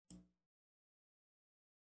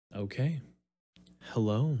Okay.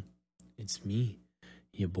 Hello. It's me,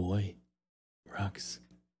 your boy, Rux.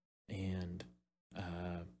 And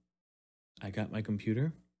I got my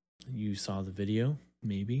computer. You saw the video,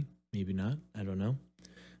 maybe, maybe not. I don't know.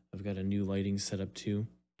 I've got a new lighting set up too,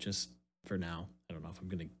 just for now. I don't know if I'm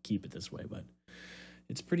going to keep it this way, but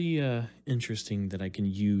it's pretty interesting that I can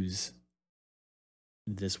use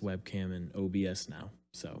this webcam in OBS now.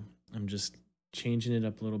 So I'm just changing it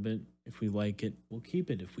up a little bit. If we like it, we'll keep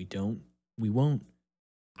it. If we don't, we won't.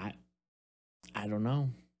 I don't know.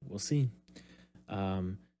 We'll see.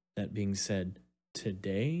 That being said,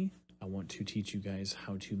 today I want to teach you guys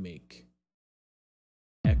how to make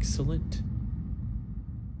excellent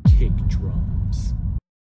kick drums.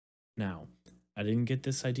 Now, I didn't get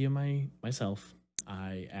this idea myself.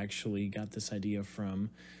 I actually got this idea from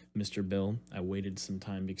Mr. Bill. I waited some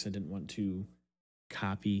time because I didn't want to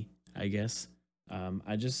copy, I guess.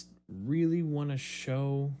 I just really want to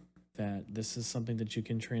show that this is something that you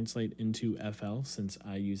can translate into FL, since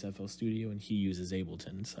I use FL Studio and he uses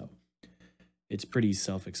Ableton. So it's pretty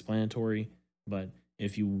self-explanatory, but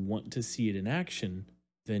if you want to see it in action,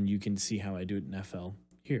 then you can see how I do it in FL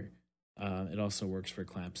here. It also works for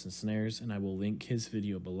claps and snares, and I will link his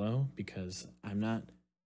video below because I'm not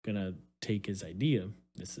gonna take his idea.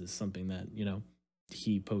 This is something that, you know,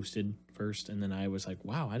 he posted first, and then I was like,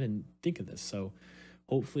 wow, I didn't think of this. So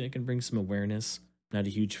hopefully I can bring some awareness. Not a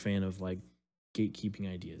huge fan of like gatekeeping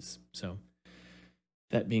ideas. So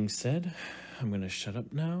that being said, I'm going to shut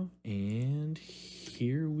up now, and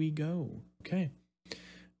here we go. Okay,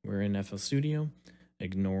 we're in FL Studio.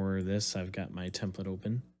 Ignore this, I've got my template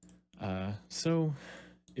open. So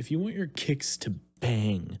if you want your kicks to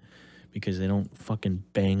bang, because they don't fucking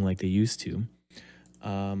bang like they used to,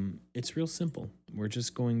 it's real simple. We're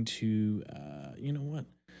just going to, you know what?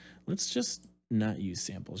 Let's just not use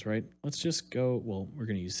samples, right? Let's just go, well, we're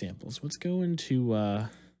going to use samples. Let's go into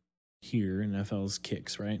here in FL's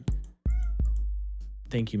kicks, right?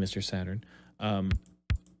 Thank you, Mr. Saturn.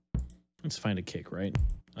 Let's find a kick, right?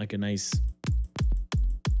 Like a nice...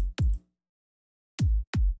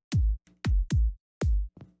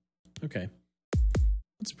 Okay.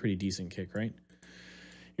 That's a pretty decent kick, right?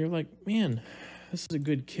 You're like, man, this is a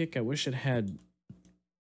good kick. I wish it had,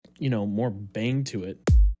 you know, more bang to it.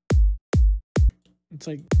 It's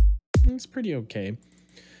like, it's pretty okay.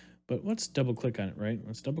 But let's double click on it, right?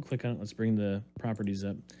 Let's double click on it. Let's bring the properties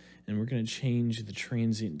up, and we're going to change the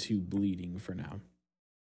transient to bleeding for now.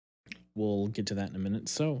 We'll get to that in a minute.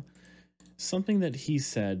 So something that he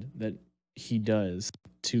said that he does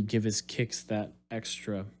to give his kicks that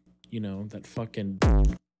extra, you know, that fucking,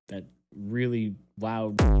 that really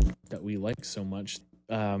loud that we like so much.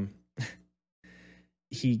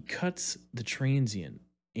 He cuts the transient,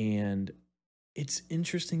 and it's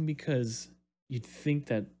interesting because you'd think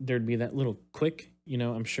that there'd be that little click. You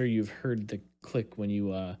know, I'm sure you've heard the click when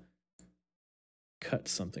you cut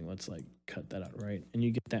something. Let's like cut that out, right? And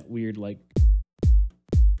you get that weird like,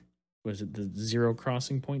 what is it, the zero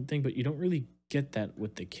crossing point thing? But you don't really get that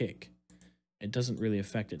with the kick. It doesn't really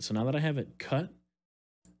affect it. So now that I have it cut,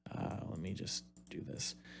 let me just do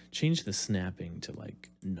this. Change the snapping to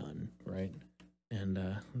like none, right? And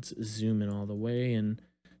let's zoom in all the way and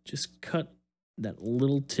just cut that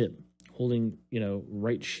little tip. Holding, you know,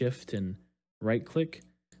 right shift and right click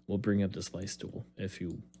will bring up the slice tool, if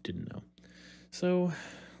you didn't know. So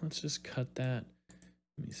let's just cut that.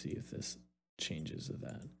 Let me see if this changes to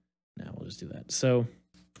that. Now we'll just do that. So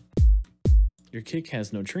your kick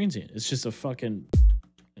has no transient. It's just a fucking,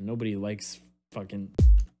 and nobody likes fucking.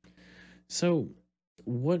 So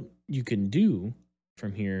what you can do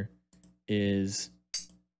from here is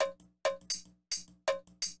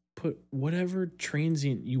put whatever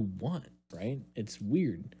transient you want, right? It's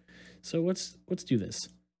weird. So let's do this.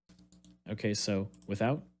 Okay, so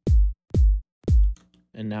without,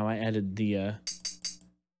 and now I added the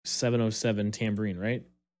 707 tambourine, right?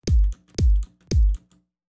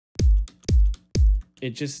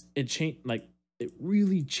 It changed, like, it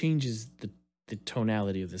really changes the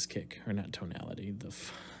tonality of this kick, or not tonality,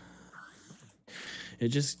 it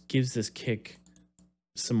just gives this kick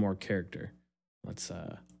some more character. Let's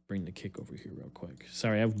bring the kick over here real quick.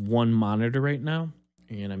 Sorry, I have one monitor right now,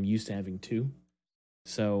 and I'm used to having two.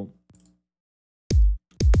 So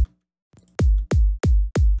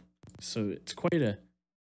it's quite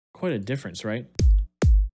a difference, right?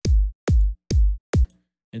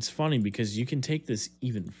 It's funny because you can take this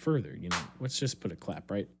even further, you know. Let's just put a clap,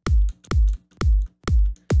 right?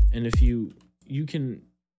 And if you can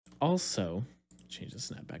also change the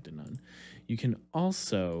snap back to none. You can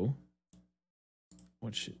also,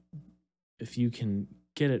 if you can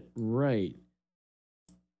get it right,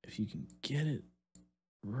 if you can get it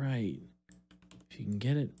right, if you can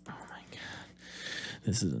get it, oh my God,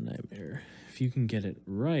 this is a nightmare. If you can get it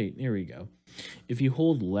right, there we go. If you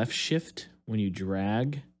hold left shift when you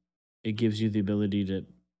drag, it gives you the ability to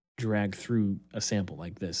drag through a sample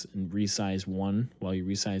like this and resize one while you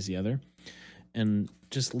resize the other. And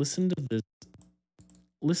just listen to this.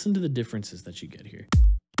 Listen to the differences that you get here.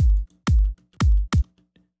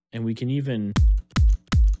 And we can even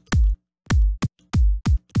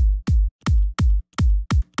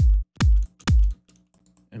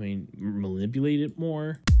manipulate it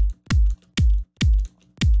more.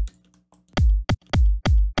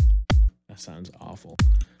 That sounds awful.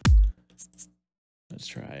 Let's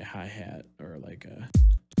try a hi-hat or like a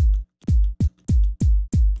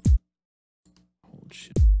hold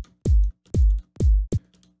shit.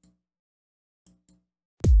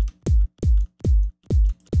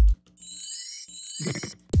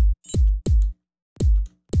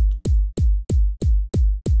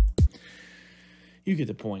 You get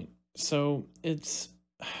the point. So it's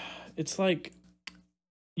like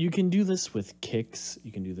you can do this with kicks,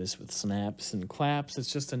 you can do this with snaps and claps.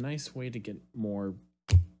 It's just a nice way to get more,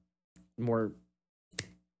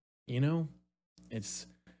 you know, it's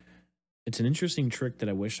an interesting trick that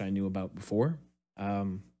I wish I knew about before.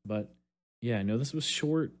 But yeah, I know this was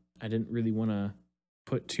short. I didn't really want to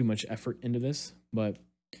put too much effort into this, but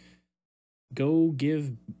go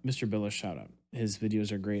give Mr. Bill a shout out. His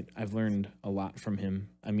videos are great. I've learned a lot from him.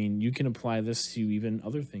 I mean, you can apply this to even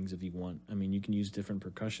other things if you want. I mean, you can use different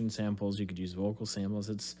percussion samples. You could use vocal samples.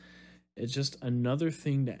 It's just another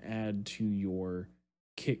thing to add to your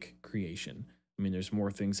kick creation. I mean, there's more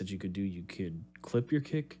things that you could do. You could clip your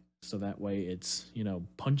kick so that way it's, you know,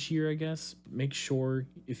 punchier, I guess. Make sure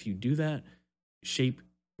if you do that, shape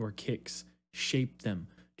your kicks. Shape them.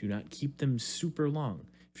 Do not keep them super long.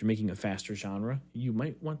 If you're making a faster genre, you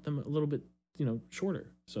might want them a little bit, you know,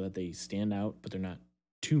 shorter so that they stand out, but they're not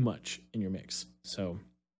too much in your mix. So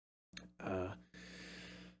I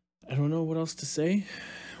don't know what else to say,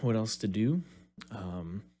 what else to do.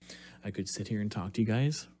 I could sit here and talk to you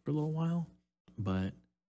guys for a little while, but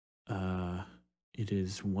it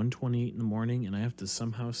is 1:28 in the morning and I have to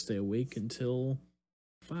somehow stay awake until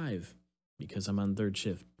 5 because I'm on third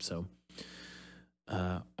shift. So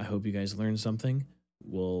I hope you guys learned something.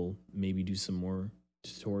 We'll maybe do some more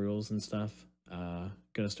tutorials and stuff.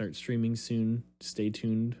 Gonna start streaming soon. Stay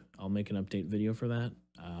tuned. I'll make an update video for that.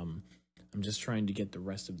 I'm just trying to get the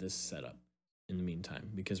rest of this set up in the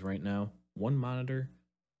meantime because right now, one monitor,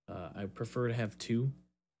 I prefer to have two,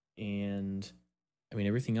 and I mean,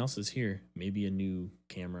 everything else is here. Maybe a new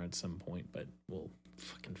camera at some point, but we'll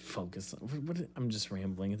fucking focus. I'm just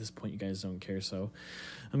rambling at this point. You guys don't care, so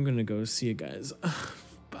I'm gonna go see you guys.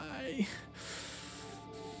 Bye.